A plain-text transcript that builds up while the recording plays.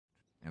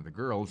and the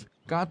girls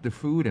got the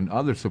food and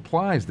other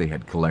supplies they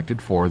had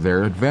collected for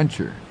their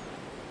adventure.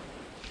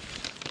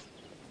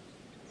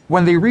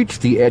 When they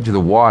reached the edge of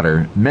the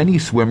water, many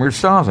swimmers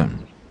saw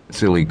them.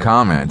 Silly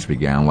comments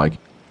began like,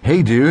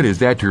 "Hey dude, is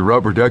that your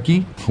rubber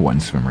ducky?" one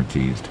swimmer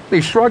teased.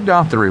 They shrugged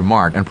off the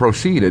remark and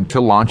proceeded to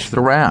launch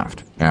the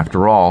raft.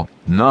 After all,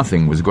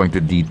 nothing was going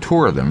to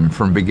detour them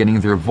from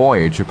beginning their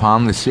voyage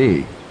upon the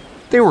sea.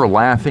 They were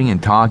laughing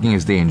and talking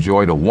as they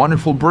enjoyed a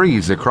wonderful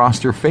breeze across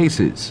their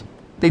faces.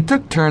 They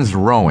took turns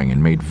rowing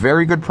and made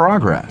very good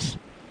progress.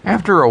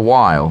 After a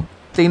while,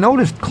 they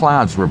noticed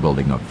clouds were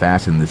building up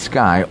fast in the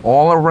sky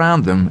all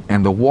around them,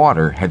 and the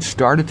water had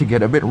started to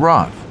get a bit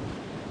rough.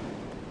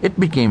 It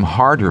became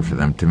harder for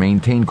them to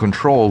maintain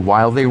control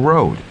while they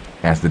rowed,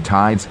 as the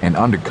tides and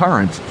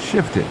undercurrents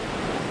shifted.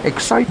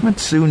 Excitement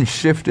soon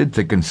shifted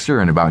to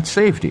concern about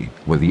safety,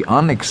 with the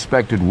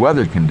unexpected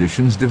weather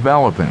conditions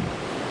developing.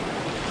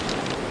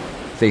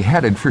 They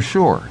headed for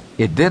shore.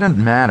 It didn't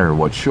matter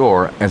what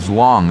shore as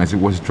long as it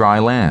was dry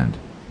land.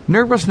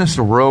 Nervousness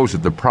arose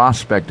at the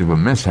prospect of a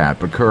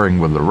mishap occurring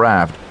with the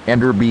raft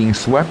and her being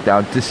swept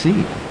out to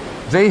sea.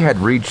 They had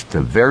reached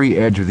the very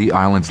edge of the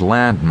island's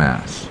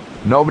landmass.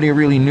 Nobody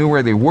really knew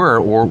where they were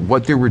or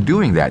what they were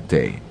doing that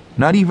day,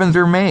 not even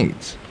their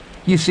maids.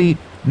 You see,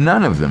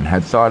 none of them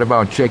had thought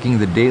about checking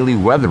the daily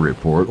weather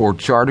report or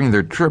charting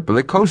their trip with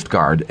the Coast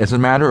Guard as a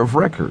matter of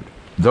record.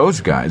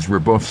 Those guys were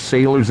both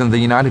sailors in the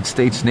United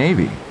States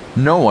Navy.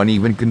 No one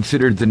even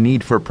considered the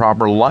need for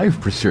proper life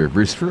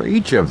preservers for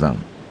each of them.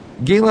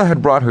 Gayla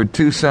had brought her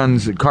two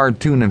sons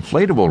cartoon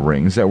inflatable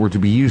rings that were to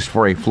be used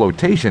for a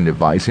flotation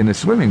device in a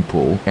swimming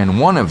pool, and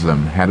one of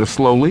them had a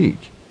slow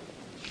leak.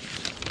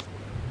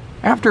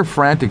 After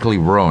frantically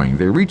rowing,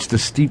 they reached a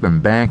steep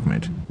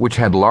embankment, which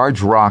had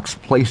large rocks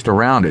placed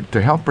around it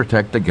to help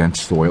protect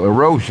against soil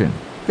erosion.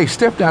 They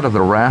stepped out of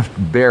the raft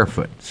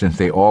barefoot, since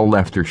they all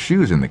left their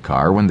shoes in the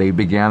car when they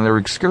began their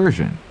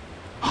excursion.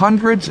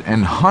 Hundreds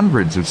and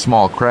hundreds of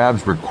small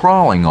crabs were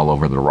crawling all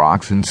over the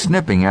rocks and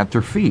snipping at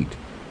their feet.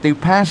 They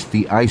passed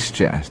the ice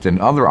chest and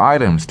other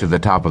items to the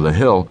top of the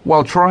hill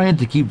while trying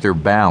to keep their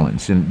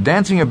balance and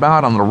dancing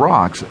about on the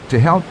rocks to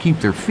help keep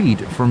their feet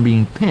from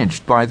being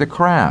pinched by the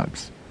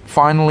crabs.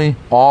 Finally,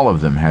 all of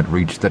them had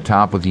reached the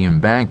top of the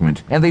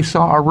embankment, and they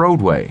saw a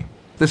roadway.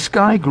 The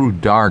sky grew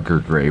darker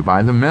gray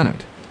by the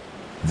minute.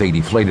 They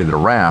deflated the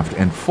raft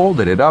and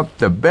folded it up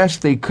the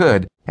best they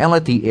could and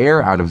let the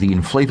air out of the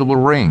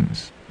inflatable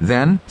rings.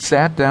 Then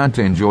sat down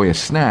to enjoy a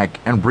snack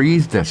and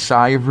breathed a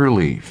sigh of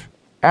relief.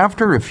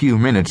 After a few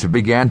minutes, it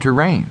began to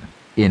rain.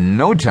 In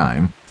no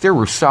time, they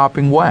were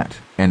sopping wet,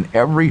 and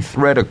every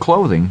thread of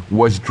clothing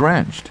was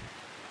drenched.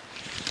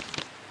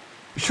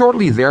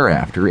 Shortly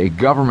thereafter, a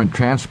government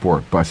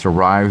transport bus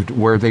arrived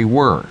where they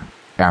were.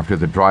 After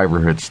the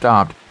driver had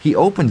stopped, he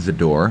opened the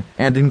door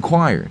and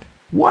inquired,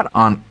 "What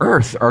on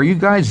earth are you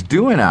guys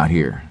doing out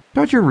here?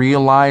 Don't you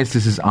realize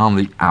this is on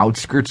the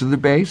outskirts of the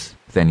base?"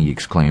 Then he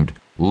exclaimed,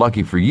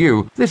 "Lucky for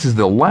you, this is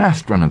the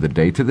last run of the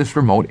day to this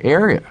remote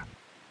area."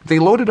 They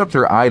loaded up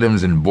their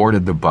items and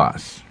boarded the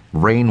bus.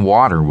 Rain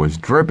water was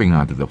dripping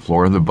onto the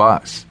floor of the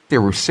bus. They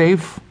were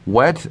safe,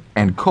 wet,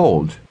 and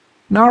cold,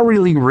 not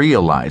really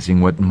realizing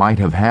what might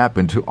have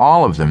happened to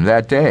all of them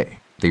that day.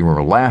 They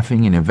were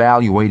laughing and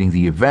evaluating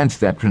the events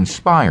that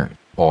transpired.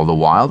 All the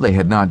while, they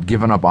had not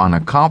given up on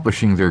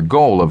accomplishing their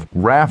goal of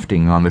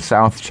rafting on the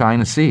South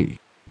China Sea.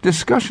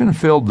 Discussion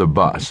filled the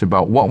bus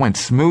about what went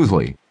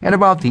smoothly and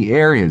about the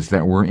areas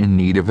that were in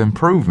need of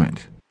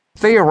improvement.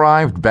 They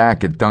arrived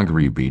back at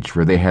Dungaree Beach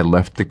where they had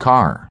left the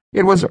car.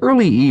 It was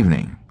early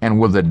evening, and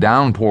with a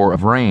downpour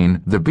of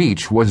rain, the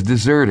beach was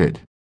deserted.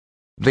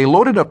 They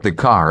loaded up the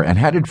car and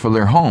headed for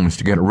their homes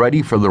to get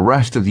ready for the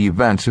rest of the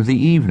events of the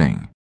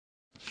evening.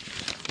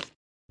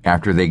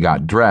 After they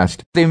got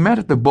dressed, they met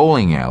at the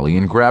bowling alley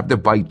and grabbed a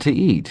bite to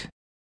eat.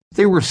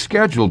 They were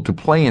scheduled to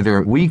play in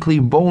their weekly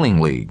bowling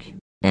league,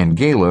 and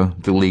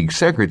Gayla, the league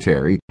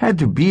secretary, had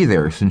to be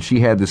there since she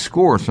had the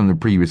scores from the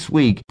previous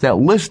week that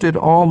listed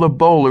all the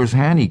bowlers'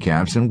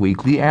 handicaps and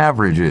weekly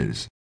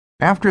averages.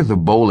 After the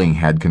bowling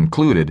had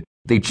concluded,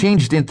 they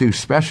changed into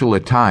special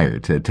attire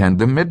to attend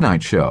the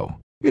midnight show.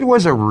 It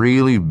was a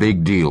really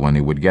big deal when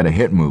they would get a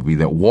hit movie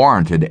that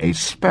warranted a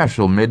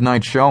special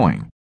midnight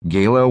showing.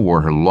 Gayla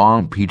wore her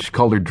long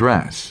peach-colored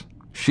dress.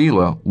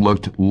 Sheila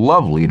looked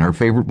lovely in her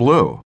favorite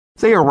blue.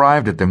 They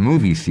arrived at the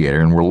movie theater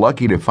and were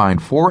lucky to find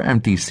 4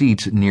 empty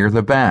seats near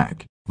the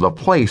back. The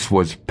place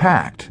was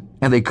packed,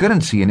 and they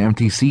couldn't see an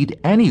empty seat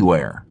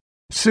anywhere.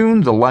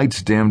 Soon the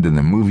lights dimmed and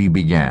the movie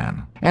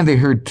began, and they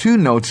heard 2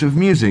 notes of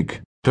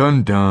music.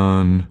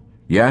 Dun-dun.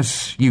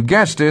 Yes, you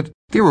guessed it.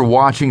 They were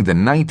watching the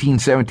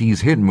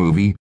 1970s hit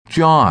movie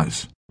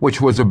Jaws, which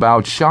was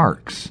about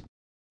sharks.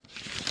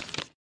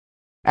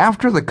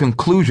 After the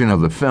conclusion of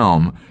the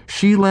film,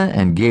 Sheila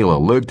and Gayla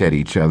looked at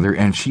each other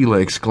and Sheila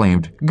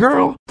exclaimed,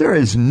 "Girl, there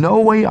is no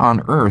way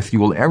on earth you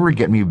will ever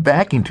get me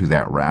back into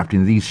that raft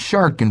in these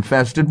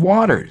shark-infested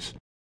waters."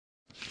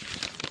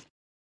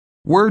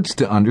 Words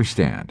to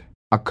understand: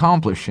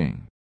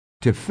 accomplishing,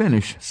 to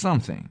finish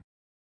something,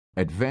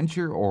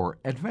 adventure or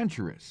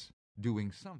adventurous, doing something.